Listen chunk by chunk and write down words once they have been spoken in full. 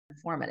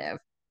informative.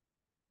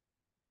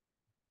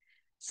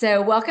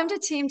 So welcome to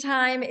Team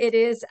Time. It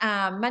is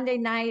Monday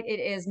night. It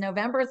is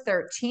November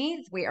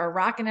 13th. We are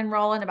rocking and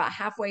rolling about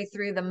halfway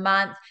through the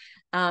month.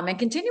 And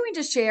continuing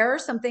to share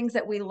some things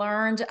that we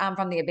learned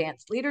from the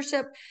Advanced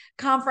Leadership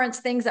Conference,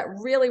 things that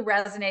really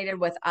resonated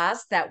with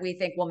us that we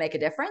think will make a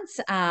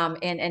difference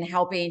in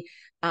helping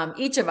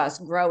each of us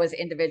grow as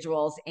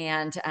individuals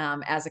and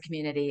as a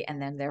community, and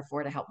then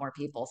therefore to help more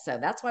people. So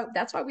that's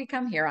why we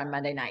come here on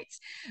Monday nights.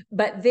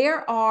 But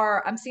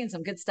I'm seeing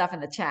some good stuff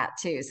in the chat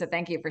too. So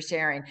thank you for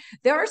sharing.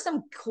 There are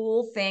some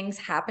cool things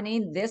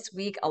happening this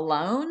week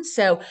alone.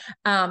 So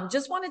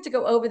just wanted to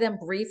go over them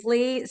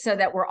briefly so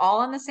that we're all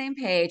on the same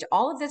page.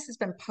 All of this has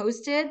been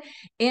posted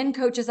in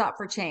Coaches Up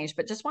for Change,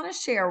 but just want to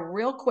share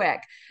real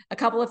quick a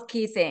couple of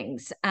key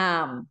things.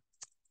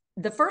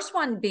 The first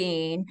one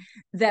being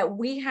that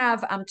we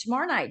have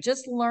tomorrow night,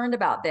 just learned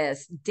about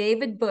this.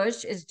 David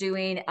Bush is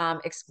doing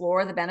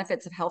Explore the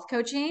Benefits of Health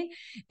Coaching.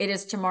 It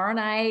is tomorrow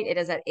night. It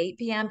is at 8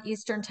 p.m.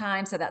 Eastern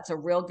time. So that's a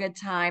real good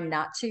time,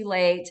 not too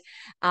late.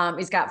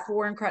 He's got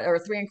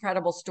three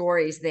incredible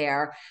stories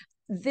there.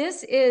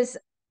 This is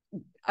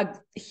a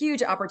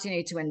huge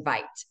opportunity to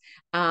invite.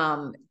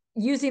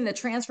 Using the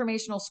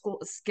transformational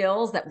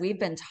skills that we've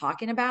been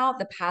talking about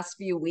the past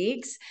few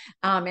weeks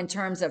in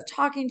terms of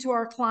talking to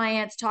our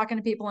clients, talking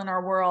to people in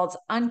our worlds,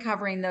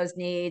 uncovering those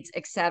needs,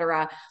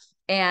 etc.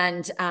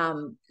 And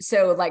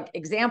so like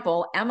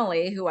example,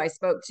 Emily, who I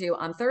spoke to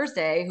on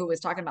Thursday, who was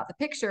talking about the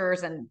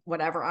pictures and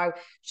whatever,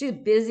 she's a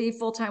busy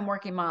full-time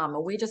working mom.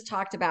 And we just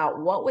talked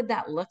about what would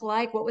that look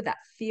like? What would that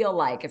feel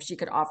like if she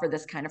could offer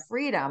this kind of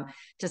freedom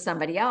to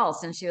somebody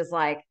else? And she was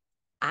like,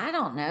 I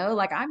don't know.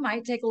 Like I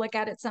might take a look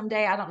at it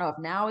someday. I don't know if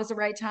now is the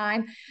right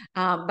time.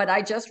 But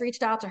I just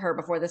reached out to her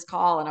before this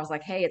call and I was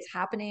like, hey, it's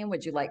happening.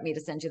 Would you like me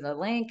to send you the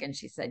link? And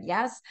she said,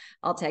 yes,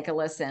 I'll take a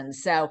listen.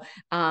 So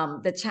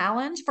the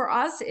challenge for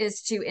us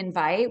is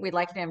we'd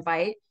like to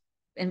invite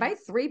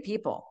three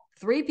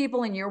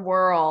people in your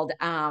world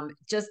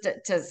just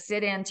to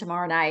sit in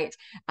tomorrow night.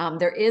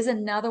 There is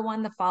another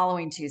one the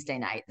following Tuesday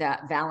night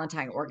that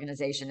Valentine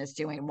organization is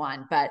doing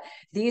one, but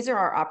these are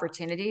our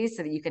opportunities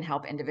so that you can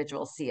help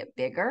individuals see it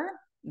bigger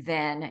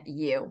than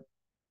you.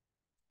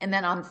 And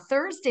then on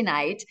Thursday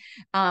night,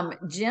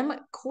 Jim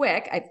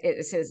Quick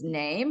is his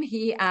name.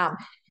 He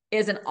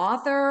is an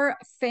author,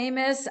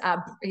 famous.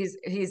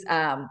 He's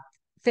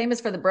famous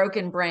for The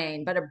Broken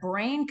Brain, but a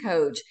brain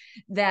coach.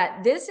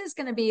 That this is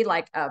going to be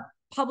like a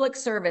public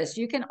service.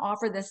 You can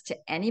offer this to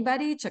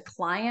anybody, to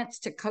clients,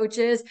 to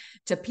coaches,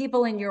 to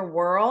people in your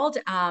world.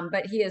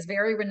 But he is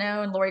very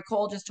renowned. Lori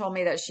Cole just told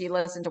me that she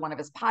listened to one of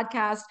his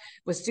podcasts,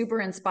 was super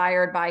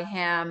inspired by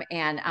him,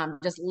 and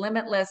just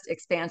limitless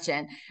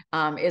expansion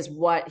is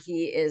what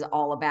he is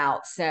all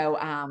about. So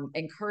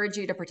encourage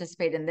you to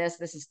participate in this.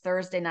 This is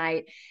Thursday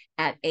night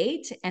at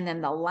 8. And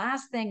then the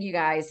last thing, you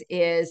guys,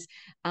 is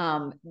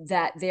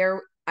that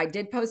I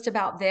did post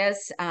about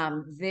this.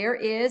 There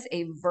is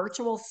a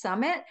virtual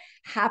summit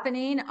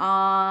happening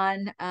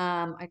on,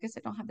 I guess I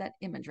don't have that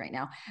image right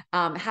now,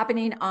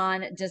 happening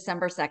on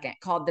December 2nd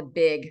called the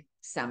Big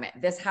Summit.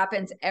 This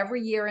happens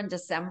every year in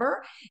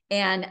December,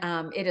 and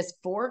it is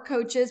for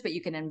coaches, but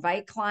you can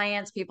invite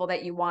clients, people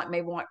that you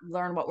may want to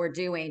learn what we're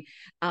doing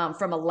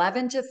from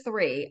 11 to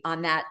 3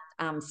 on that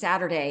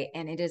Saturday,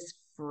 and it is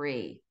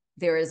free.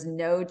 There is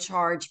no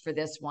charge for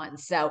this one.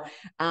 So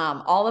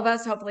all of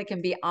us hopefully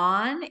can be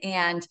on.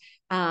 And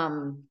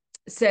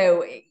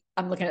so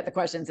I'm looking at the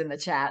questions in the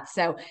chat.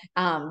 So,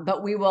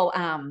 but we will,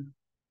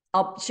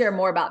 I'll share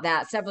more about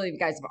that. Several of you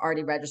guys have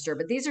already registered,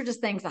 but these are just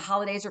things. The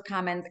holidays are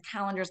coming. The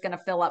calendar is going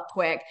to fill up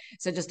quick.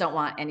 So just don't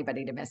want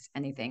anybody to miss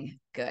anything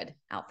good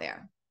out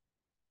there.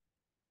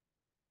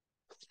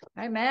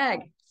 Hi,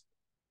 Meg.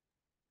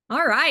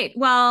 All right.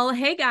 Well,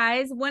 hey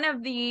guys, one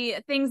of the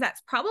things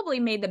that's probably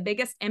made the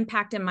biggest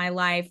impact in my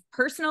life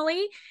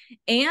personally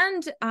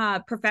and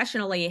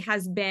professionally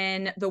has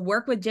been the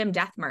work with Jim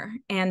Dethmer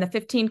and the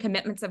 15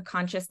 Commitments of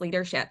Conscious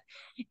Leadership.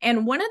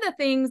 And one of the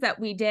things that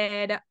we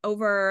did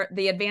over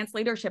the Advanced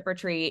Leadership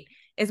Retreat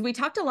is we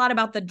talked a lot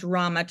about the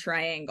drama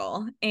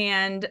triangle.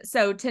 And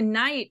so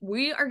tonight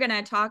we are going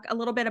to talk a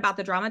little bit about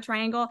the drama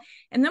triangle.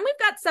 And then we've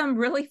got some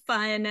really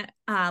fun,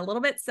 a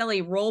little bit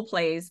silly role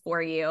plays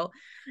for you.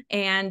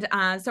 And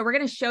so we're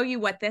going to show you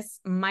what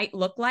this might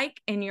look like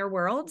in your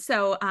world.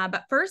 So,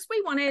 but first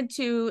we wanted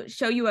to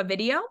show you a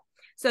video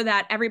so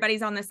that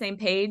everybody's on the same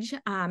page.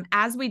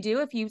 As we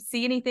do, if you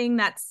see anything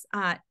that's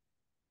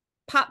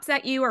pops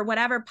at you or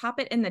whatever,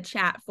 pop it in the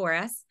chat for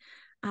us.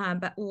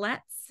 But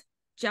let's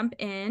jump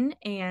in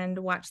and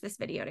watch this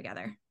video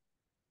together.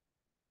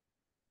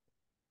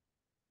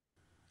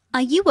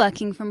 Are you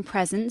working from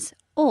presence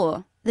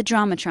or the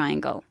drama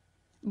triangle?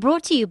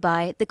 Brought to you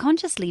by the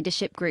Conscious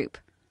Leadership Group.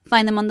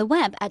 Find them on the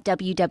web at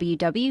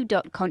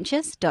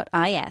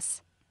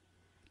www.conscious.is.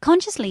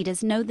 Conscious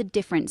leaders know the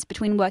difference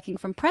between working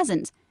from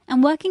presence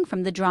and working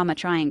from the drama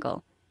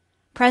triangle.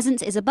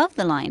 Presence is above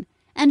the line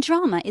and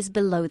drama is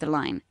below the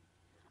line.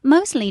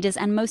 Most leaders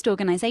and most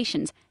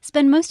organizations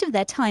spend most of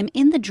their time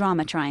in the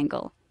drama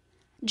triangle.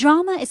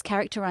 Drama is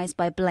characterized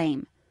by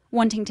blame,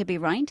 wanting to be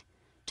right,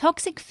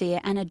 toxic fear,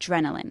 and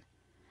adrenaline.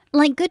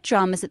 Like good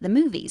dramas at the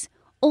movies,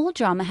 all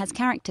drama has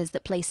characters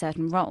that play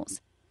certain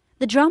roles.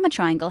 The drama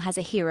triangle has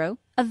a hero,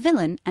 a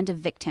villain, and a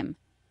victim.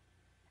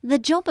 The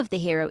job of the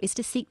hero is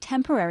to seek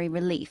temporary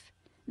relief.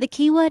 The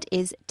keyword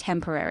is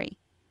temporary.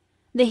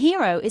 The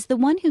hero is the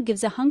one who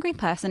gives a hungry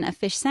person a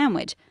fish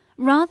sandwich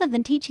rather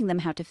than teaching them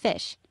how to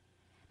fish.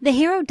 The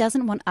hero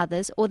doesn't want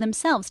others or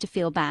themselves to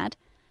feel bad,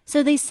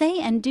 so they say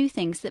and do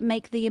things that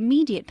make the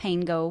immediate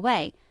pain go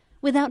away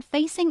without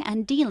facing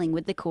and dealing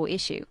with the core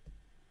issue.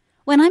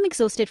 When I'm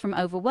exhausted from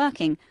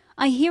overworking,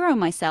 I hero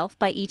myself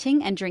by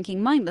eating and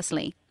drinking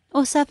mindlessly,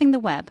 or surfing the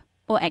web,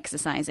 or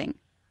exercising.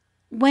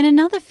 When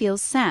another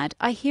feels sad,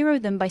 I hero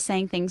them by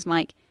saying things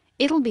like,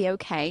 "It'll be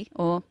okay,"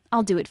 or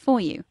 "I'll do it for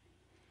you."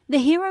 The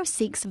hero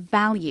seeks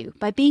value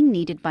by being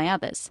needed by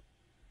others.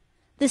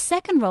 The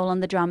second role on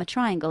the drama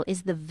triangle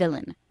is the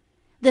villain.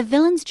 The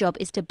villain's job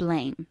is to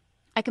blame.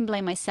 I can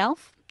blame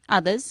myself,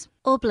 others,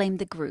 or blame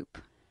the group.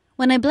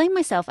 When I blame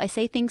myself, I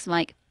say things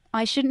like,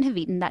 "I shouldn't have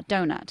eaten that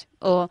donut,"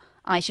 or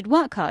 "I should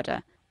work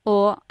harder,"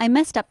 or "I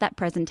messed up that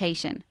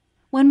presentation."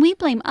 When we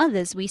blame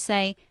others, we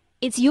say,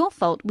 "It's your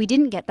fault we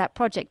didn't get that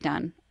project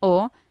done,"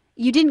 or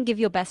 "You didn't give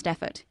your best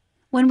effort."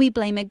 When we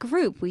blame a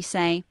group, we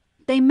say,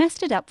 "They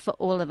messed it up for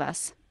all of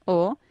us,"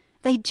 or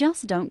 "They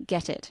just don't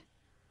get it."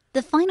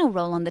 The final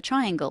role on the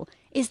triangle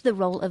is the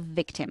role of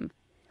victim.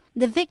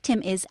 The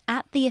victim is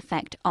at the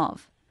effect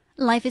of.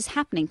 Life is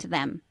happening to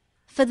them.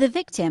 For the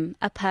victim,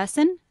 a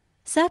person,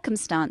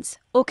 circumstance,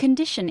 or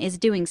condition is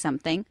doing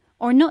something,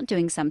 or not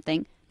doing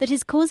something, that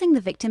is causing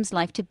the victim's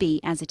life to be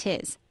as it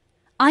is.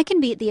 I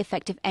can be at the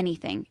effect of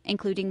anything,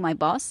 including my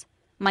boss,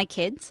 my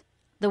kids,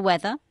 the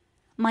weather,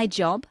 my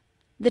job,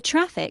 the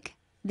traffic,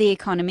 the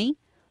economy,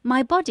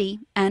 my body,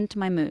 and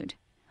my mood.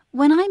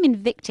 When I'm in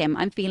victim,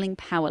 I'm feeling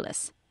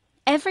powerless.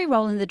 Every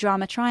role in the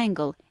drama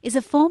triangle is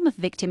a form of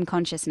victim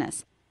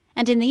consciousness,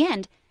 and in the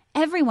end,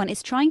 everyone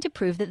is trying to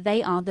prove that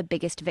they are the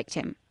biggest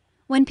victim.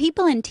 When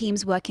people and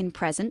teams work in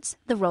presence,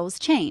 the roles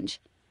change.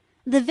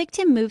 The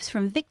victim moves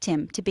from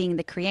victim to being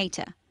the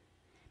creator.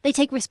 They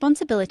take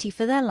responsibility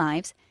for their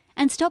lives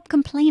and stop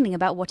complaining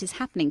about what is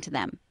happening to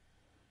them.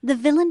 The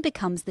villain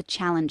becomes the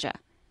challenger.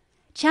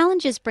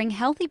 Challengers bring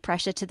healthy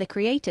pressure to the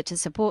creator to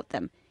support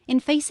them in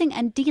facing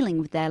and dealing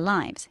with their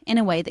lives in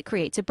a way that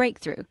creates a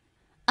breakthrough.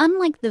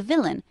 Unlike the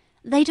villain,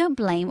 they don't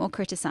blame or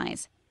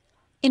criticize.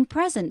 In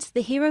presence,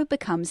 the hero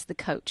becomes the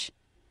coach.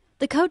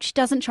 The coach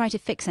doesn't try to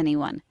fix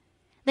anyone.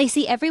 They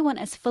see everyone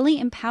as fully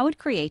empowered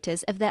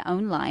creators of their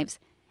own lives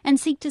and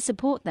seek to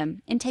support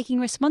them in taking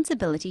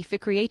responsibility for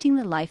creating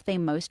the life they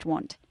most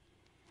want.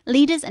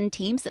 Leaders and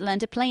teams that learn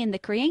to play in the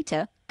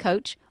creator,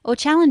 coach, or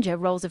challenger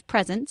roles of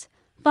presence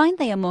find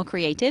they are more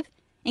creative,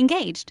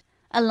 engaged,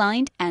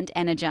 aligned, and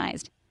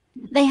energized.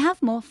 They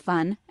have more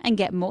fun and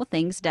get more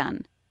things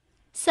done.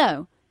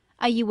 So,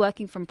 are you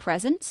working from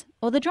presence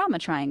or the drama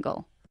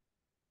triangle?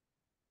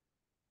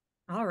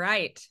 All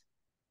right.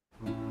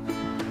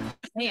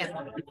 Man.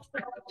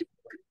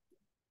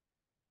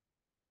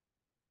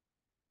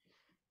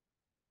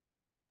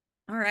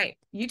 All right.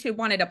 YouTube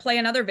wanted to play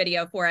another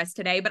video for us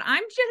today, but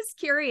I'm just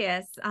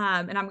curious,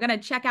 and I'm going to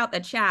check out the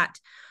chat.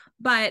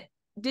 But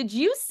did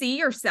you see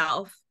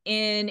yourself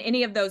in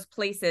any of those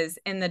places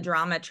in the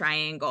drama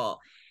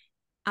triangle?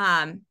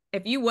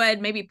 If you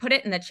would maybe put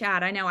it in the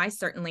chat. I know I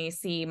certainly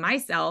see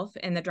myself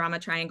in the drama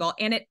triangle,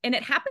 and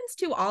it happens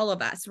to all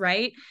of us,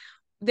 right?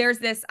 There's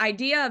this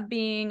idea of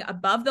being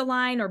above the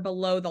line or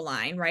below the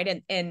line,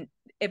 right? And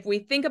if we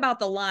think about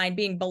the line,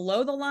 being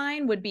below the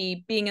line would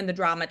be being in the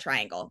drama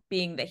triangle,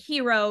 being the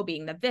hero,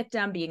 being the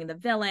victim, being the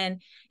villain.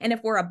 And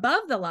if we're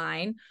above the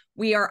line,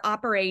 we are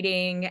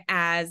operating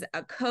as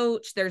a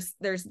coach. There's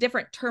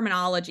different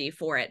terminology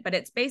for it, but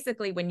it's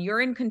basically when you're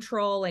in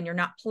control and you're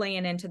not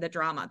playing into the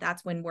drama,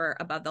 that's when we're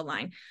above the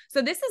line.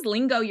 So this is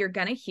lingo you're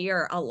going to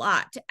hear a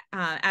lot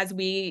as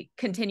we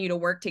continue to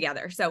work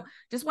together. So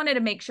just wanted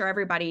to make sure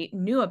everybody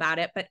knew about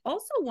it, but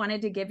also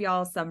wanted to give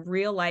y'all some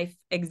real life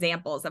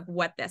examples of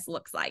what this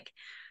looks like.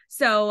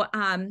 So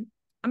I'm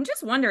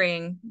just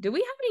wondering, do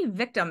we have any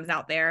victims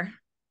out there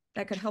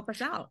that could help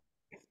us out?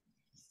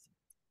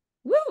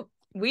 Woo!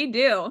 We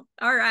do.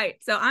 All right.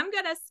 So I'm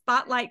going to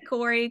spotlight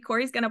Corey.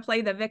 Corey's going to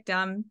play the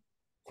victim.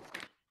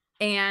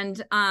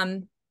 And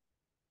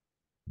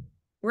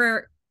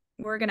we're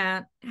going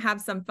to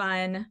have some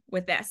fun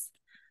with this.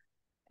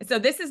 So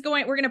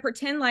we're going to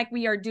pretend like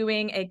we are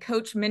doing a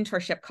coach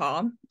mentorship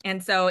call.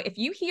 And so if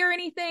you hear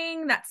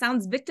anything that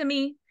sounds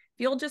victim-y, if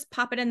you'll just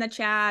pop it in the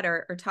chat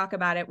or talk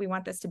about it, we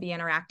want this to be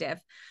interactive.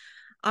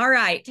 All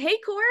right. Hey,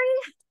 Corey,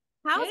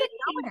 how's it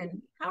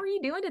going? How are you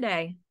doing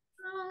today?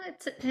 Oh,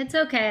 it's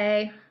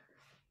okay.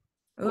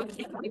 Oops,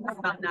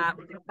 about that.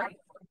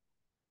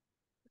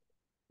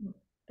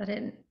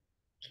 Can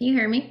you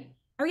hear me?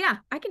 Oh yeah,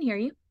 I can hear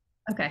you.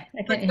 Okay.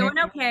 It's going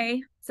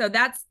okay. So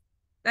that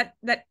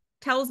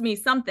tells me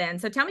something.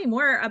 So tell me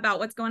more about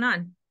what's going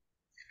on.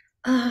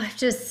 Oh,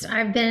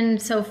 I've been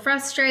so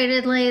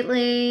frustrated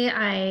lately.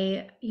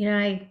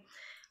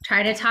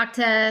 try to talk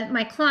to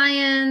my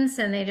clients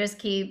and they just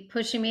keep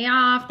pushing me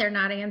off. They're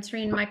not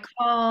answering my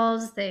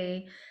calls.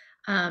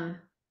 Um,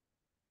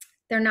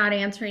 they're not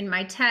answering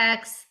my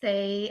texts.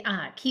 They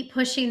keep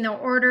pushing the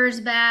orders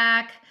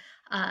back.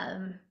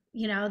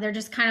 They're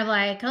just kind of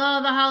like,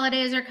 oh, the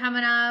holidays are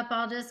coming up.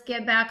 I'll just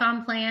get back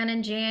on plan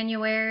in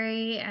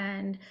January.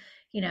 And,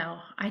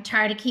 I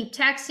try to keep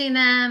texting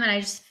them and I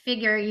just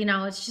figure,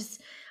 it's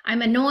just,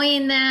 I'm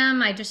annoying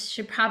them. I just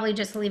should probably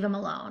just leave them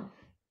alone.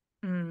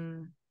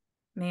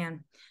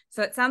 Man.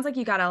 So it sounds like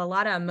you got a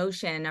lot of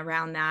emotion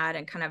around that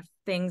and kind of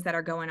things that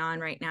are going on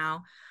right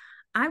now.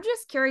 I'm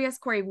just curious,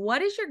 Corey,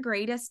 what is your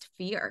greatest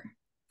fear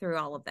through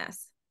all of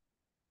this?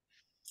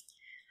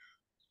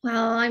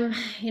 Well,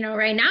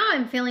 right now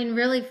I'm feeling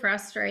really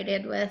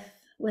frustrated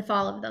with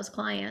all of those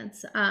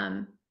clients.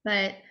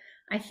 But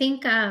I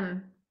think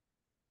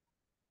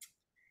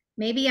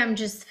maybe I'm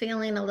just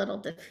feeling a little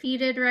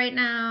defeated right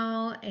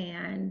now,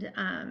 and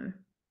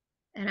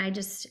I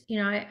just,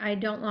 I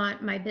don't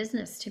want my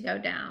business to go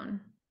down.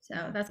 So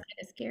that's kind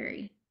of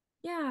scary.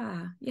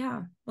 Yeah.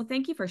 Well,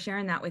 thank you for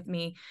sharing that with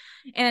me.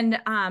 And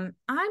I'm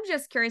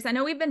just curious. I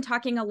know we've been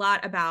talking a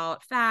lot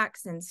about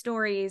facts and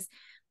stories.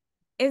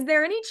 Is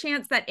there any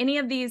chance that any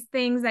of these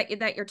things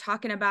that you're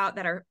talking about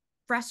that are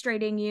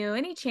frustrating you,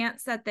 any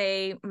chance that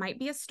they might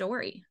be a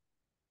story?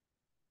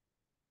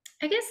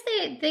 I guess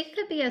they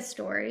could be a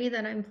story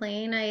that I'm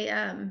playing.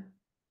 I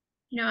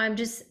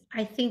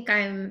think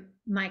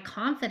my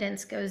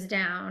confidence goes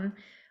down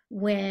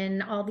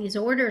when all these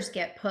orders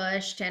get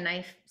pushed and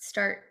I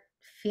start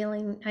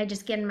I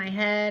just get in my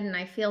head and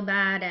I feel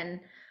bad, and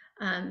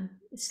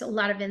it's a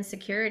lot of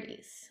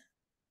insecurities.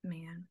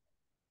 Man.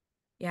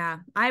 Yeah,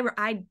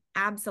 I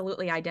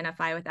absolutely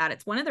identify with that.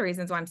 It's one of the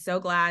reasons why I'm so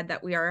glad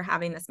that we are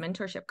having this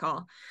mentorship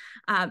call.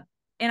 And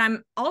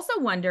I'm also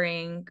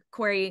wondering,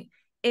 Corey,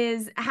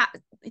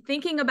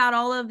 thinking about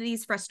all of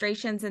these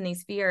frustrations and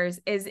these fears,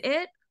 is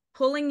it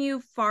pulling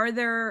you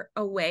farther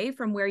away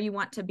from where you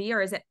want to be,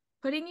 or is it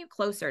putting you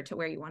closer to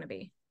where you want to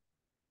be?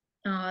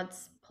 Oh,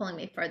 it's pulling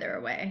me further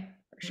away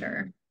for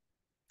sure.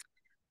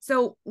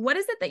 So what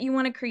is it that you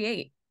want to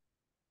create?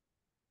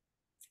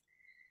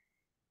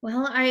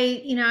 Well,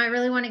 I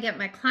really want to get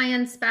my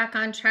clients back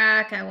on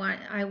track. I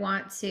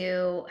want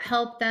to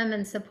help them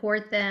and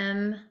support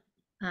them.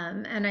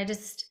 And I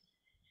just,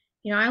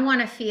 I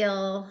want to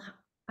feel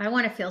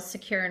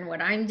secure in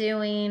what I'm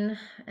doing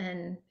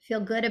and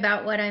feel good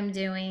about what I'm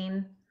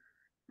doing.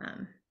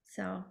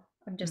 So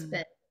I've just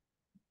been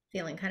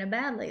feeling kind of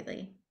bad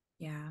lately.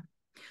 Yeah.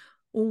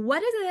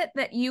 What is it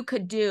that you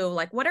could do?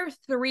 Like, what are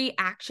 3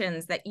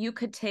 actions that you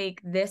could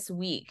take this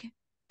week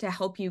to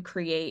help you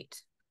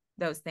create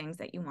those things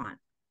that you want?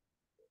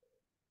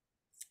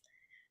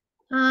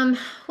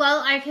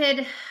 Well, I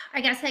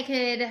guess I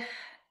could,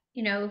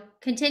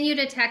 continue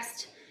to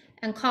text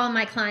and call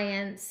my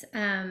clients.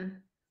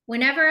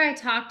 Whenever I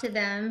talk to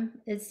them,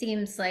 it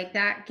seems like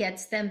that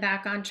gets them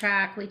back on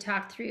track. We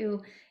talk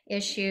through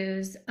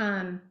issues.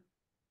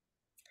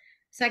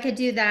 So I could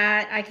do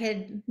that. I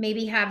could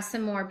maybe have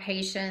some more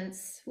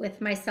patience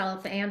with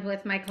myself and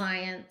with my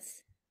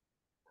clients.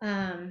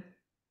 Um,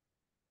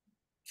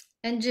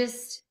 and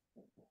just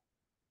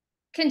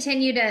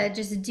continue to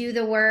just do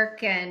the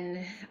work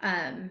and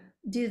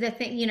do the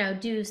thing,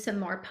 do some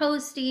more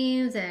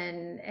postings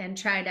and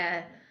try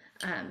to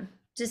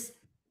just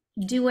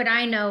do what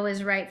I know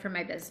is right for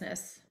my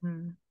business.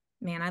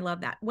 Man, I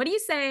love that. What do you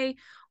say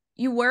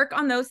you work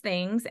on those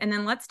things and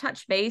then let's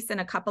touch base in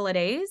a couple of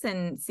days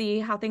and see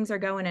how things are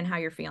going and how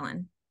you're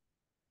feeling?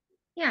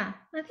 Yeah,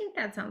 I think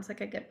that sounds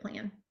like a good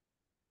plan.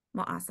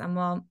 Well, awesome.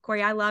 Well,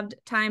 Corey, I loved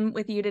time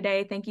with you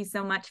today. Thank you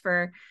so much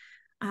for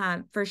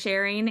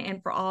sharing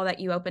and for all that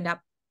you opened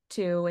up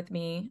to with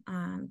me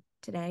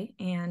today.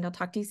 And I'll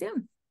talk to you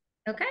soon.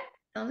 Okay,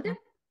 sounds good.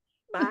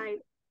 Bye.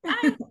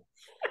 Bye.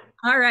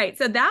 All right.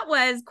 So that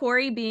was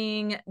Corey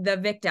being the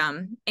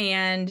victim.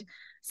 And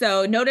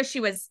so notice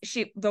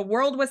the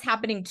world was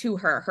happening to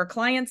her. Her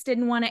clients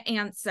didn't want to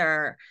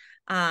answer.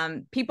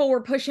 People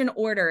were pushing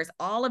orders.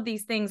 All of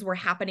these things were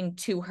happening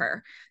to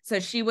her. So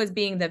she was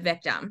being the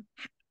victim.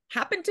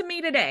 Happened to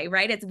me today,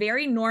 right? It's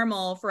very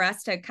normal for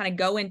us to kind of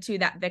go into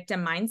that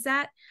victim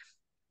mindset.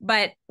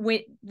 But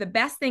the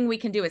best thing we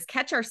can do is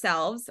catch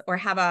ourselves or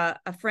have a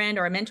friend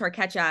or a mentor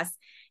catch us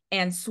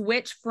and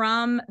switch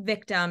from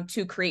victim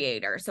to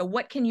creator. So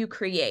what can you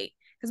create?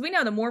 Because we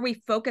know the more we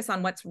focus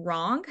on what's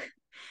wrong,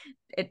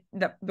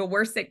 the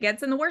worse it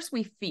gets and the worse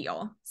we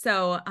feel.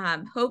 So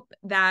hope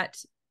that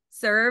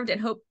served and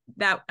hope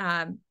that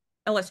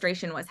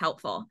illustration was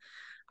helpful.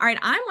 All right,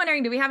 I'm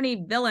wondering, do we have any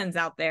villains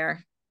out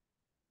there?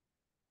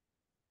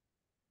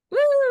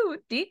 Woo,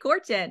 D.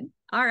 Corchin.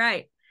 All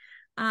right.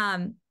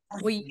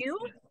 Will you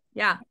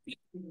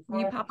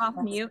pop off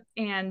mute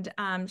and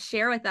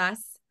share with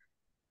us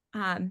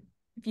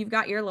if you've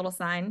got your little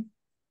sign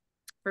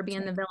for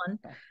being the villain.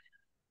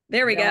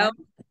 There we go.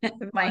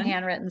 My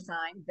handwritten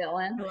sign,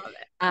 villain.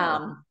 I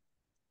love it.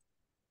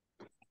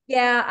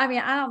 Yeah, I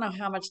mean, I don't know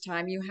how much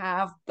time you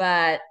have,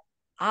 but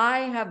I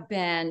have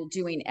been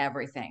doing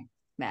everything,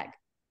 Meg.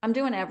 I'm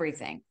doing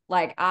everything.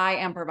 Like I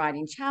am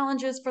providing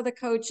challenges for the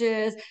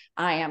coaches.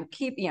 I am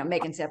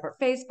making separate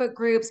Facebook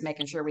groups,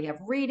 making sure we have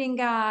reading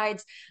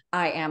guides.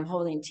 I am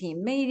holding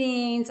team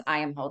meetings. I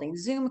am holding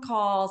Zoom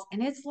calls.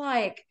 And it's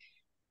like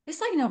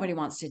nobody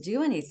wants to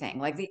do anything.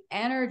 Like the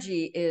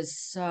energy is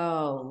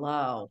so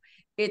low.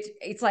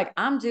 It's like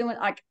I'm doing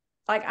like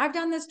I've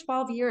done this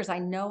 12 years. I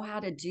know how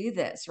to do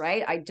this,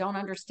 right? I don't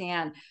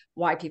understand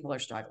why people are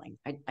struggling.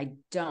 I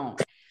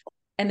don't.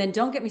 And then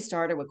don't get me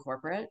started with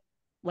corporate.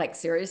 Like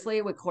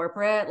seriously, with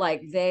corporate,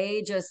 like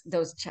they just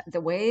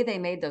the way they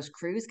made those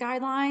cruise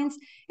guidelines,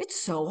 it's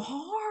so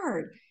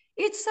hard.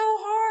 It's so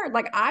hard.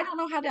 Like I don't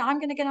know I'm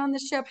going to get on the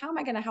ship. How am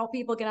I going to help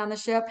people get on the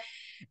ship?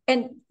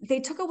 And they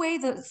took away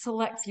the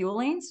select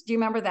fuelings. Do you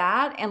remember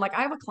that? And like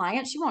I have a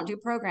client, she won't do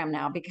program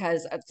now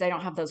because they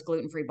don't have those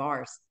gluten-free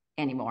bars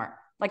anymore.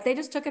 Like they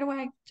just took it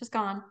away, just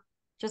gone,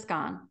 just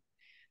gone.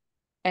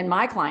 And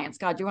my clients,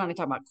 God, you want to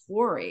talk about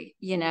quarry,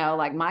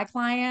 like my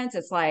clients,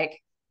 it's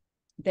like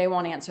they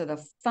won't answer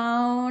the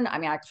phone. I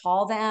mean, I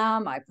call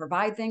them, I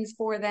provide things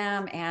for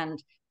them,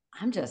 and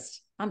I'm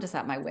just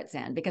at my wit's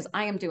end because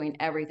I am doing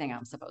everything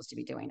I'm supposed to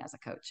be doing as a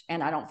coach.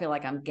 And I don't feel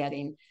like I'm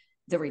getting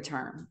the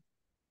return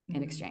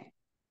in exchange.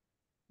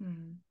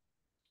 Mm-hmm.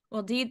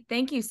 Well, Dee,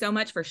 thank you so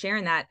much for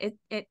sharing that.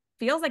 It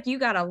feels like you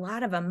got a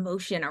lot of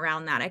emotion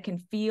around that. I can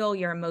feel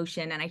your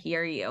emotion and I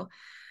hear you.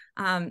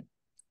 Can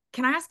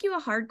I ask you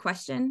a hard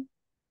question?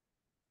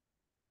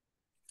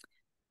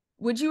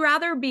 Would you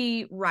rather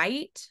be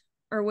right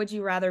or would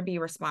you rather be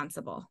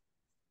responsible?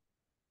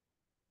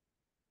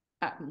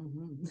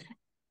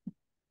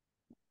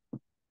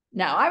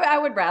 No, I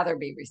would rather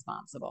be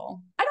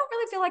responsible. I don't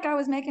really feel like I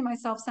was making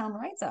myself sound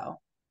right, though.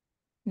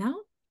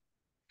 No,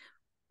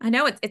 I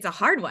know it's a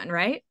hard one,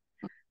 right?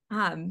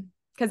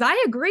 Because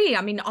I agree.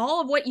 I mean,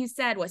 all of what you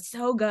said was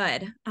so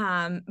good.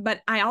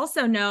 But I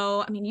also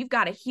know, I mean, you've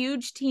got a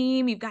huge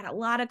team, you've got a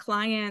lot of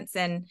clients,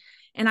 and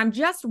I'm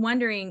just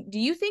wondering, do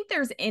you think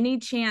there's any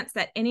chance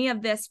that any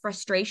of this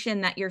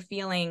frustration that you're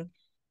feeling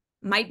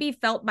might be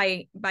felt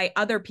by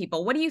other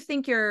people? What do you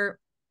think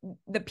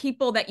the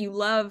people that you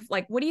love,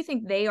 like, what do you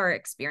think they are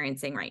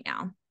experiencing right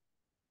now?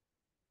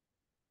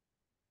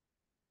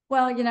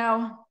 Well,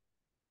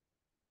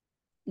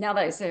 now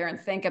that I sit here and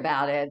think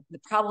about it,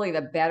 probably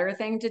the better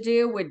thing to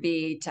do would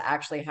be to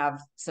actually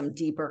have some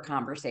deeper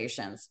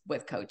conversations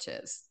with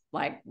coaches.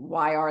 Like,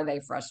 why are they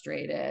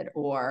frustrated?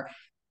 Or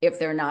if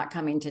they're not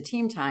coming to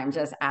team time,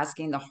 just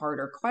asking the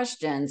harder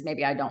questions.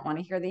 Maybe I don't want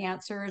to hear the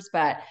answers,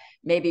 but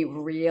maybe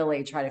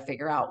really try to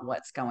figure out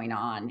what's going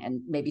on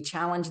and maybe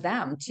challenge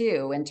them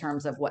too in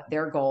terms of what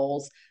their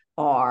goals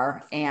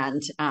are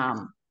and,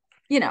 and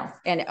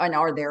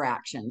are their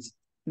actions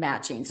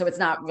matching. So it's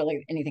not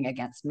really anything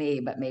against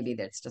me, but maybe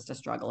that's just a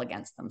struggle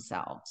against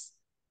themselves.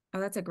 Oh,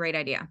 that's a great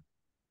idea.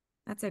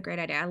 That's a great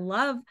idea. I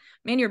love,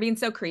 man, you're being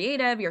so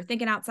creative. You're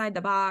thinking outside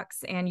the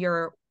box and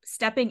you're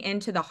stepping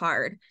into the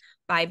hard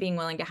by being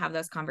willing to have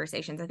those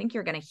conversations. I think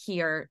you're going to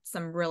hear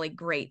some really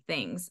great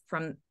things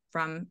from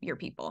your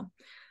people.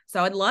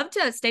 So I'd love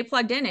to stay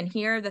plugged in and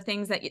hear the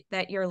things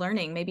that you're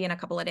learning maybe in a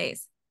couple of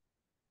days.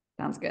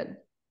 Sounds good.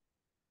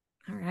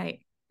 All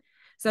right.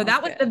 So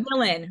that was the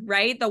villain,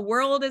 right? The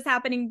world is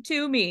happening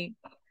to me.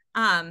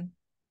 To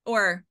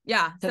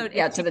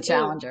the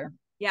challenger.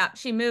 Yeah,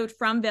 she moved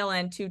from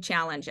villain to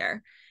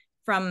challenger,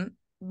 from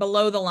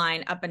below the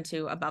line up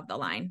into above the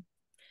line.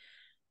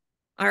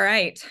 All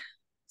right.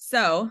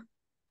 So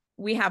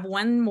we have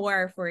one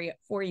more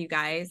for you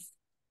guys,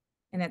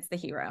 and it's the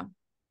hero.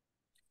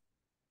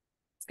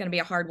 It's going to be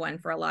a hard one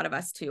for a lot of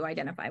us to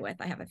identify with,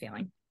 I have a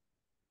feeling.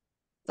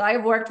 So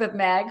I've worked with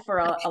Meg for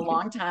a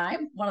long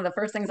time. One of the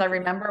first things I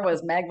remember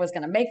was Meg was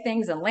going to make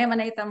things and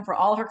laminate them for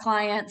all her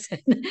clients.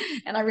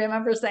 And I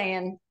remember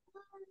saying,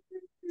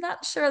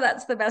 not sure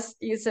that's the best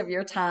use of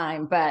your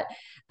time, but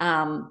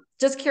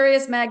just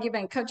curious, Meg, you've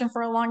been coaching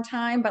for a long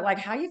time, but like,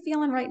 how are you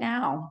feeling right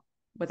now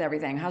with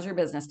everything? How's your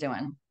business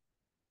doing?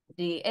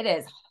 It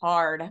is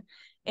hard.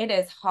 It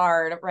is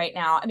hard right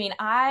now. I mean,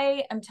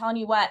 I am telling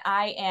you what,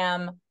 I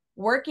am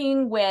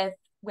working with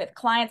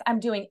clients. I'm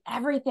doing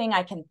everything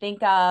I can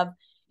think of.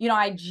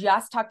 I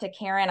just talked to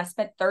Karen. I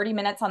spent 30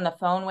 minutes on the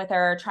phone with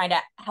her, trying to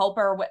help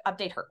her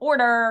update her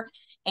order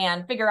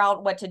and figure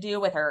out what to do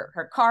with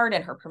her card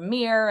and her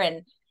Premier.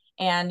 And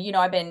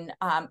I've been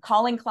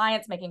calling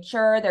clients, making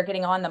sure they're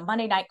getting on the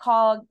Monday night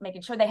call,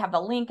 making sure they have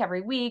the link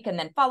every week, and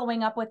then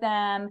following up with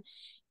them.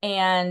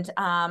 And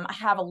I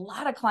have a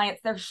lot of clients,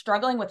 they're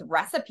struggling with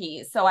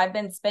recipes. So I've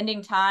been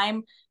spending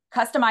time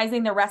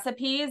customizing the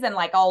recipes, and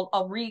like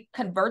I'll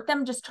reconvert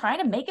them, just trying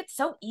to make it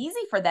so easy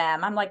for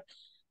them. I'm like,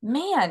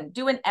 man,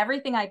 doing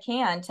everything I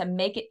can to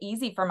make it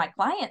easy for my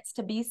clients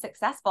to be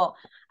successful.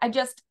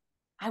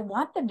 I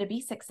want them to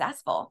be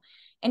successful.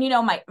 And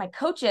my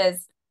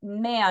coaches,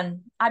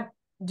 man, I'm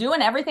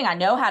doing everything I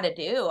know how to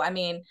do. I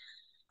mean,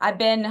 I've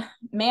been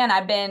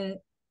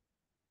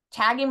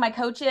tagging my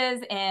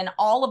coaches in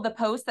all of the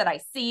posts that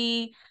I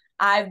see.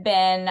 I've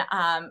been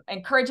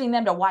encouraging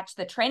them to watch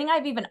the training.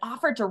 I've even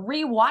offered to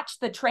rewatch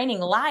the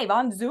training live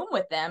on Zoom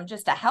with them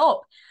just to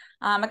help.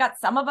 I got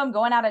some of them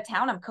going out of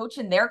town. I'm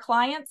coaching their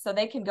clients so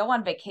they can go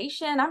on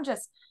vacation. I'm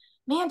just,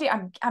 man, dude,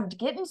 I'm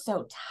getting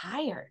so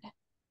tired.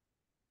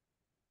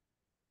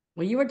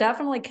 Well, you were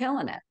definitely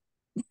killing it.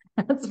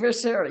 That's for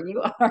sure.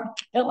 You are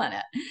killing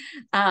it.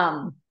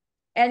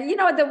 And you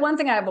know, the one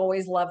thing I've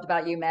always loved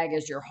about you, Meg,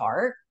 is your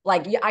heart.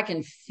 Like I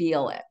can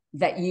feel it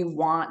that you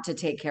want to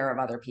take care of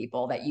other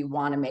people, that you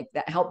want to make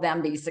that help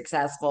them be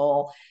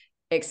successful,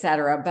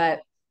 etc. But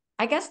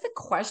I guess the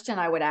question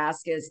I would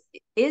ask is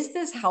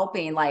this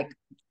helping like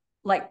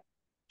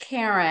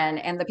Karen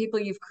and the people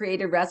you've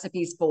created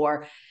recipes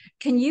for?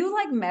 Can you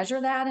like measure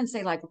that and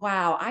say like,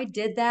 wow, I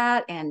did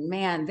that and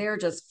man, they're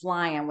just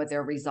flying with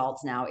their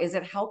results now. Is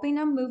it helping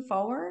them move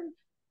forward?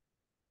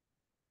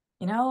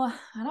 I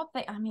don't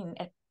think, I mean,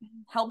 it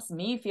helps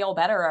me feel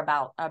better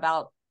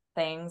about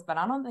things, but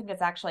I don't think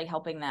it's actually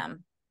helping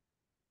them.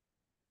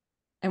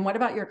 And what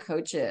about your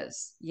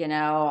coaches? You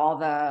know, all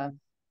the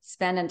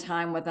spending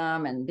time with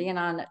them and being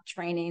on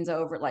trainings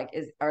over like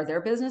are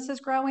their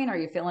businesses growing? Are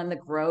you feeling the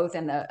growth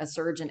and a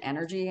surge in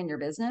energy in your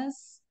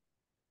business?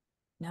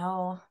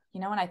 No,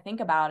 when I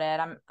think about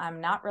it,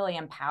 I'm not really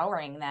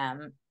empowering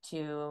them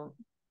to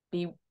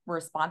be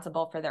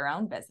responsible for their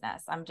own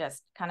business. I'm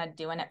just kind of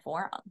doing it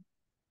for them.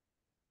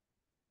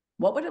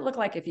 What would it look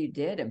like if you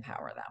did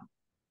empower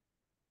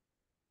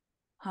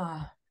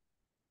them?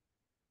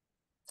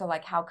 So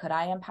like, how could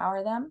I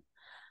empower them?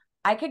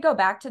 I could go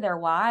back to their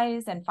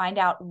whys and find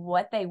out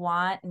what they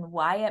want and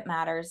why it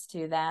matters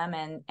to them,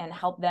 and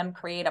help them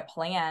create a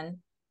plan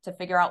to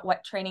figure out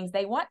what trainings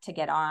they want to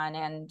get on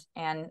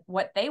and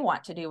what they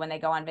want to do when they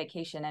go on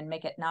vacation, and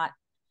make it not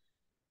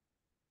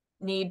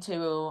need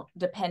to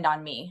depend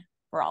on me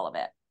for all of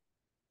it.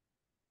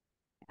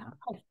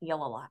 I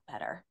feel a lot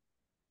better.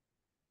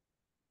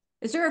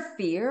 Is there a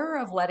fear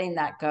of letting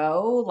that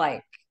go?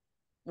 Like,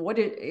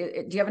 do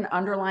you have an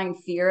underlying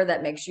fear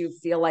that makes you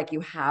feel like you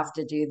have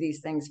to do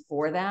these things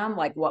for them?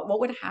 Like, what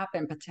would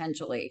happen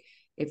potentially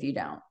if you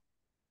don't?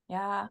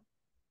 Yeah.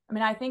 I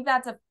mean, I think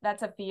that's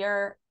a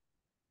fear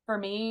for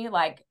me.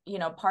 Like,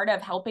 part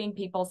of helping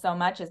people so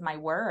much is my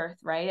worth,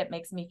 right? It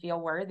makes me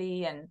feel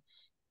worthy and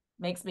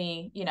makes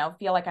me,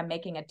 feel like I'm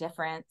making a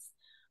difference.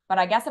 But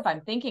I guess if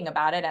I'm thinking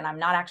about it and I'm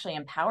not actually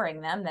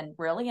empowering them, then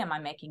really am I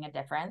making a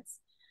difference?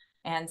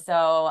 And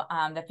so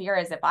the fear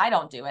is if I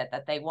don't do it,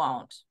 that they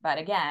won't. But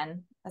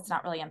again, that's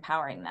not really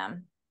empowering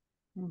them.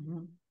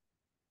 Mm-hmm.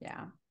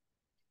 Yeah.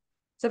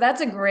 So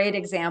that's a great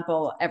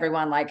example,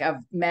 everyone, like of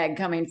Meg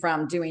coming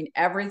from doing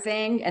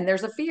everything. And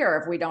there's a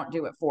fear if we don't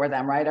do it for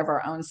them, right? Of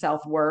our own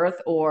self-worth,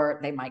 or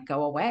they might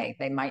go away.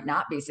 They might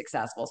not be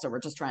successful. So we're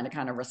just trying to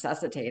kind of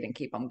resuscitate and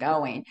keep them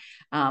going.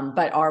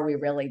 But are we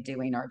really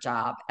doing our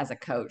job as a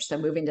coach? So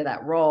moving to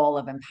that role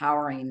of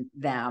empowering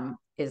them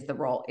is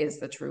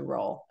the true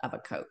role of a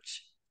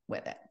coach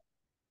with it.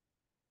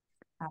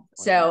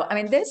 Absolutely. So, I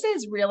mean, this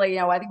is really,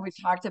 I think we've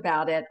talked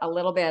about it a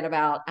little bit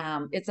about,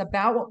 it's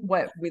about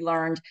what we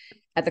learned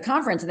at the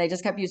conference, and they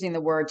just kept using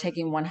the word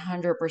taking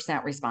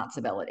 100%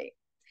 responsibility.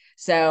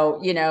 So,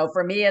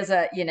 for me as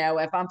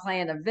if I'm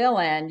playing a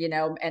villain,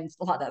 and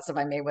a lot of that stuff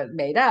I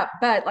made up,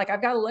 but like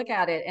I've got to look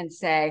at it and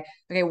say,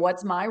 okay,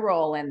 what's my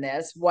role in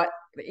this?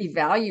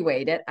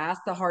 Evaluate it,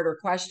 ask the harder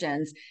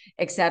questions,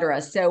 etc.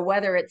 So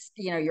whether it's,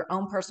 your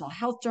own personal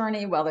health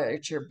journey, whether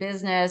it's your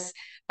business,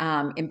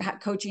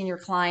 impact coaching your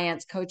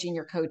clients, coaching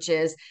your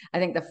coaches, I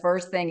think the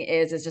first thing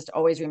is just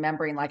always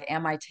remembering, like,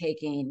 am I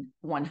taking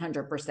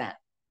 100%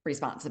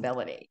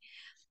 responsibility?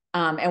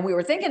 And we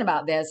were thinking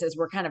about this as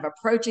we're kind of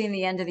approaching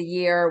the end of the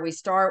year. We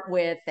start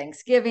with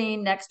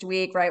Thanksgiving next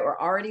week, right? We're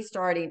already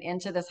starting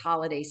into this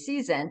holiday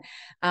season.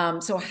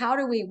 So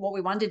what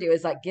we wanted to do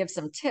is like give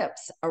some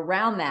tips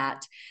around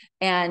that.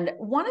 And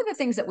one of the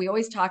things that we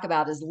always talk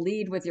about is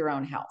lead with your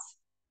own health.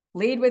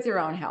 Lead with your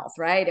own health,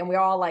 right? And we're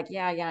all like,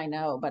 yeah, I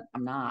know, but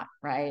I'm not,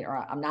 right? Or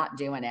I'm not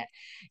doing it.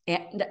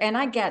 And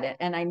I get it.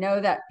 And I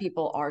know that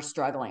people are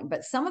struggling,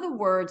 but some of the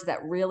words that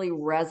really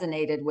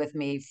resonated with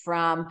me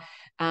from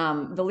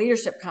the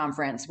leadership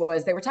conference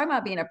was they were talking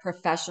about being a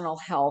professional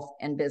health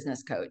and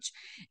business coach.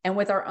 And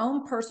with our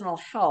own personal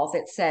health,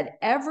 it said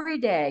every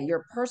day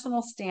your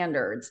personal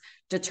standards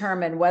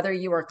determine whether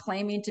you are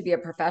claiming to be a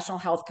professional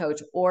health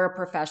coach or a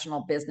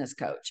professional business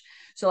coach.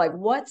 So like,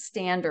 what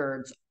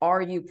standards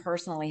are you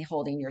personally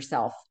holding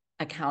yourself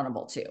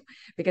accountable to?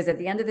 Because at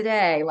the end of the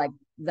day, like,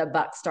 the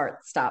buck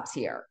stops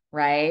here,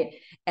 right?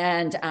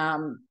 And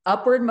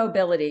upward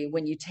mobility,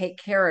 when you take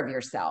care of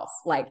yourself,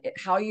 like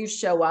how you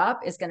show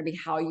up is going to be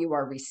how you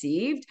are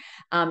received.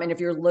 And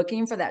if you're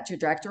looking for that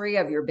trajectory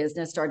of your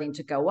business starting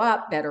to go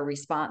up, better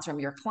response from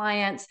your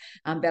clients,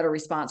 better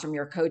response from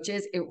your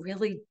coaches, it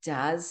really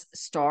does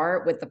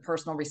start with the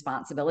personal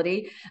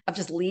responsibility of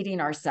just leading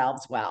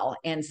ourselves well.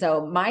 And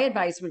so my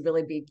advice would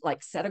really be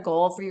like, set a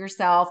goal for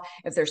yourself.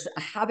 If there's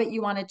a habit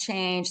you want to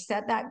change,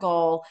 set that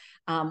goal.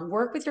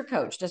 Work with your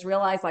coach. Just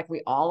realize, like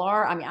we all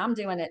are. I mean, I'm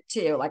doing it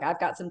too. Like I've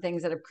got some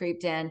things that have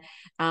creeped in,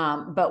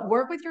 but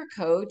work with your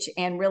coach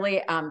and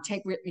really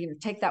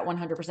take that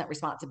 100%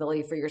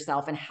 responsibility for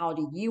yourself. And how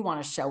do you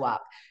want to show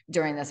up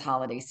during this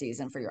holiday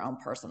season for your own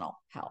personal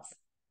health?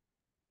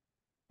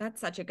 That's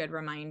such a good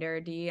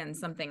reminder, Dee, and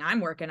something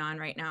I'm working on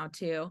right now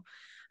too.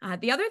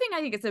 The other thing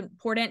I think it's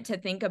important to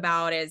think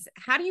about is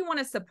how do you want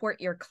to support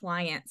your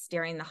clients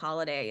during the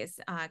holidays?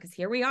 Because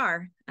here we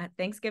are,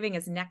 Thanksgiving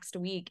is next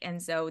week.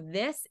 And so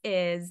this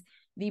is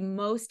the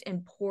most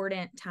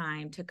important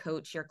time to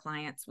coach your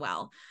clients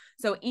well.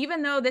 So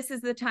even though this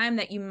is the time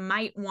that you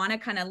might want to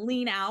kind of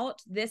lean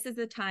out, this is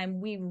the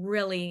time we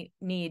really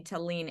need to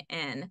lean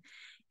in.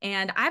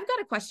 And I've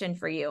got a question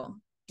for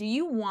you. Do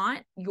you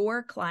want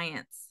your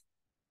clients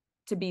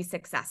to be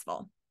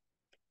successful?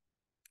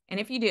 And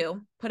if you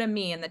do, put a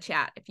me in the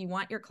chat if you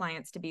want your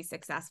clients to be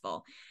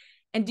successful.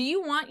 And do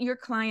you want your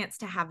clients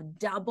to have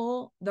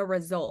double the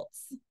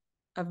results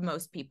of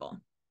most people?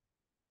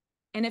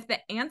 And if the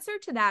answer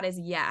to that is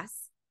yes,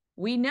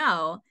 we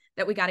know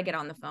that we got to get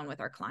on the phone with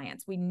our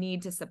clients. We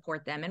need to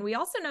support them. And we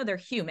also know they're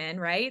human,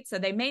 right? So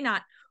they may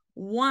not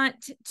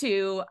want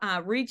to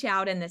reach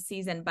out in this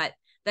season, but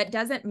that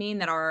doesn't mean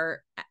that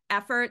our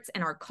efforts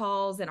and our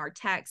calls and our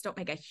texts don't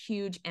make a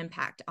huge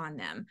impact on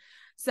them.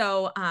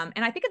 So,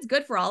 and I think it's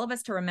good for all of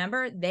us to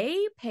remember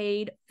they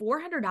paid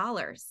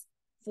 $400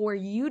 for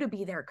you to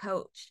be their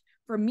coach,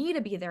 for me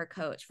to be their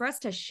coach, for us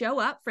to show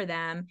up for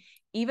them,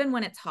 even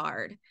when it's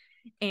hard.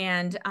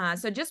 And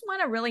so just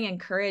want to really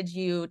encourage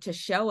you to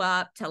show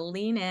up, to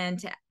lean in,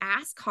 to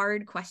ask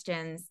hard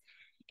questions.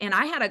 And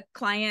I had a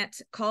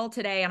client call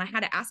today and I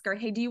had to ask her,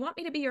 hey, do you want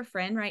me to be your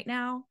friend right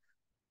now?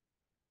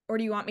 Or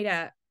do you want me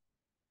to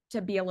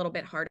be a little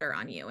bit harder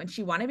on you? And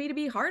she wanted me to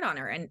be hard on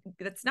her. And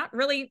that's not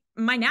really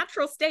my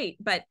natural state,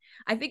 but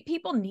I think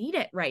people need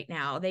it right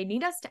now. They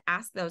need us to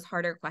ask those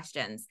harder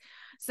questions.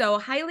 So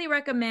highly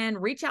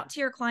recommend reach out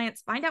to your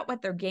clients, find out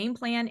what their game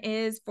plan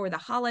is for the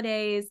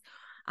holidays.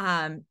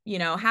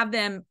 Have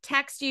them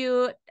text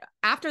you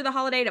after the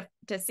holiday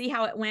to see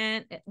how it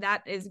went.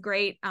 That is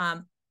great.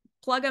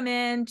 Plug them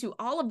in to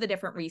all of the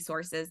different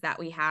resources that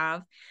we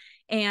have.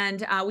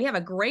 And we have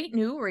a great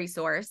new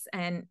resource.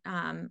 And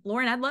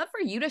Lauren, I'd love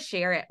for you to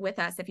share it with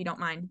us if you don't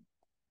mind.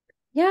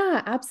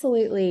 Yeah,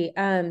 absolutely.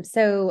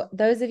 So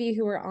those of you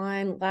who were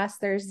on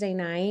last Thursday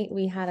night,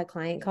 we had a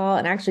client call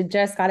and actually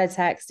just got a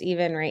text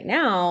even right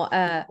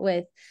now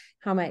with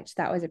how much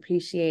that was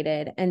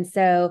appreciated. And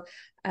so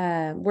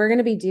we're going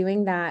to be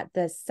doing that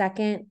the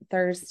second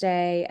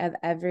Thursday of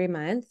every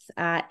month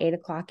at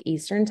 8:00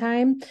 Eastern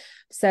time.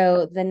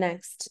 So the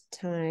next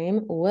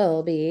time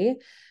will be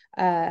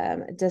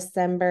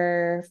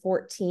December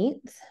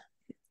 14th.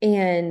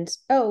 And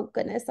oh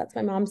goodness, that's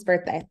my mom's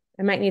birthday.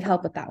 I might need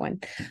help with that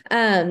one.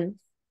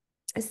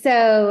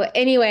 So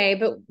anyway,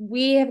 but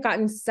we have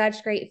gotten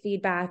such great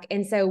feedback.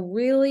 And so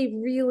really,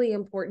 really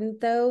important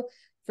though,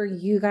 for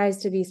you guys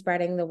to be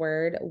spreading the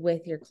word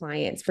with your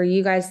clients, for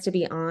you guys to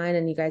be on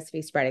and you guys to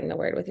be spreading the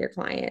word with your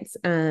clients.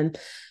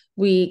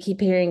 We keep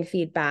hearing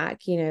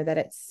feedback, that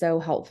it's so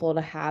helpful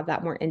to have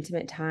that more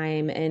intimate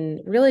time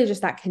and really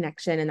just that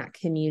connection and that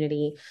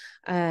community.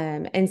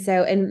 And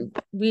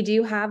we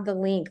do have the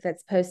link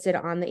that's posted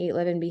on the Eat,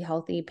 Live, and Be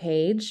Healthy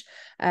page.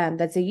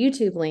 That's a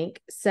YouTube link.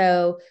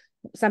 So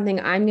something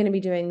I'm going to be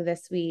doing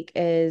this week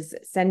is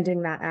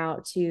sending that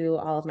out to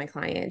all of my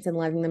clients and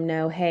letting them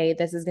know, hey,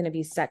 this is going to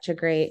be such a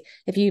great,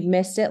 if you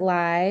missed it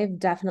live,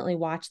 definitely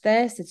watch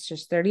this. It's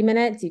just 30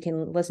 minutes. You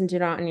can listen to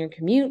it on your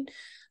commute.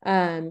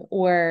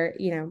 Or,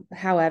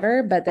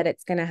 however, but that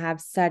it's going to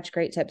have such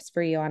great tips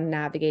for you on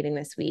navigating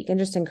this week and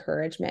just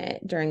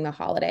encouragement during the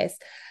holidays.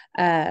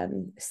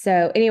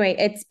 So anyway,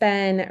 it's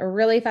been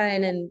really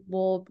fun and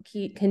we'll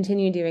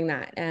continue doing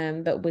that.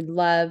 But we'd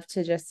love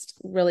to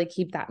just really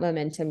keep that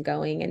momentum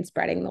going and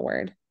spreading the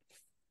word.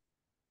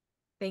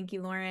 Thank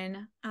you,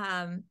 Lauren.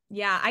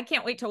 Yeah, I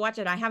can't wait to watch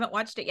it. I haven't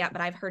watched it yet,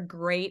 but I've heard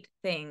great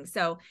things.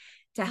 So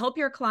to help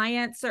your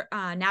clients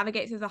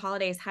navigate through the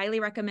holidays, highly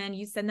recommend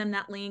you send them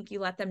that link. You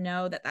let them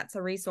know that that's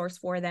a resource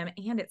for them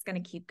and it's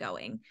going to keep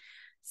going.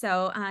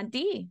 So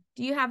Dee,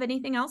 do you have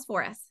anything else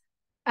for us?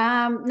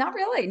 Not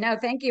really. No,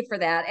 thank you for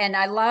that. And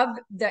I love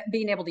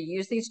being able to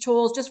use these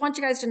tools. Just want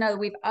you guys to know that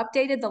we've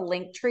updated the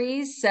link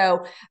trees.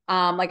 So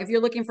like if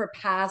you're looking for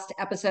past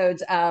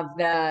episodes of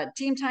the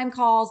team time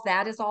calls,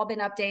 that has all been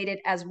updated,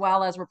 as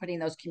well as we're putting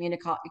those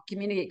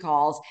community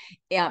calls,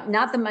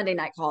 not the Monday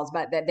night calls,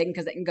 but that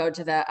because they can go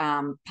to the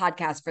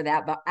podcast for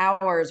that. But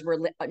ours, we're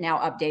now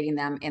updating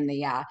them in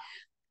the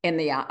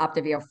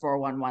Optavia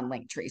 411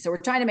 link tree. So we're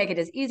trying to make it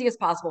as easy as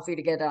possible for you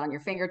to get it on your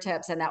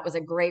fingertips. And that was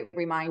a great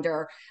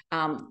reminder,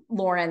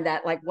 Lauren,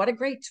 that what a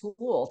great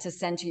tool to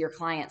send to your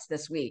clients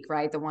this week,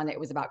 right? The one that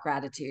was about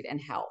gratitude and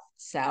health.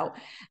 So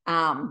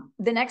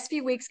the next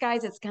few weeks,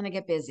 guys, it's going to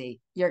get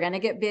busy. You're going to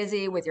get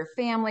busy with your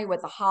family,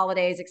 with the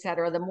holidays, et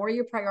cetera. The more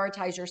you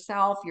prioritize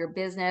yourself, your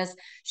business,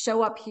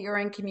 show up here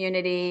in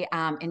community,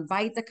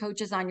 invite the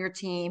coaches on your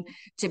team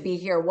to be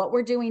here. What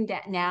we're doing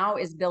now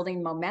is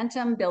building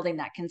momentum, building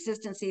that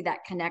consistency see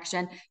that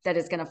connection that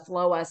is going to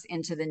flow us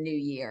into the new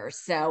year.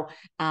 So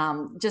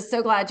just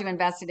so glad you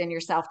invested in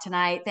yourself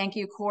tonight. Thank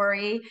you,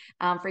 Corey,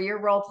 for your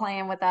role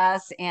playing with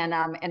us and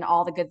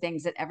all the good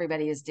things that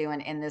everybody is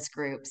doing in this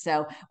group.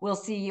 So we'll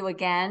see you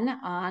again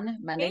on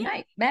Monday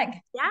night. Meg.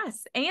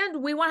 Yes.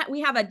 And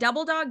we have a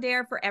double dog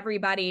dare for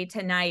everybody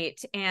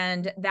tonight.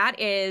 And that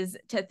is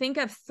to think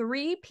of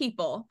 3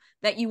 people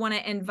that you want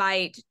to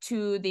invite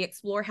to the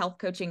Explore Health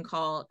Coaching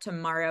call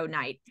tomorrow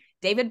night.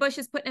 David Bush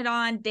is putting it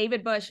on.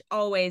 David Bush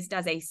always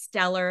does a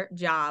stellar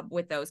job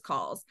with those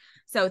calls.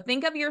 So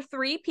think of your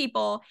 3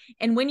 people.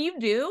 And when you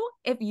do,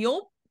 if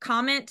you'll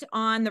comment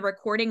on the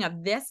recording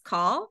of this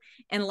call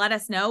and let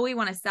us know, we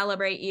want to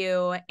celebrate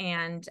you,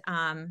 and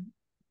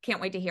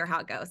can't wait to hear how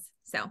it goes.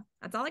 So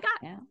that's all I got.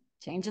 Yeah.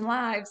 Changing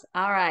lives.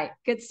 All right.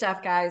 Good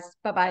stuff, guys.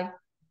 Bye-bye.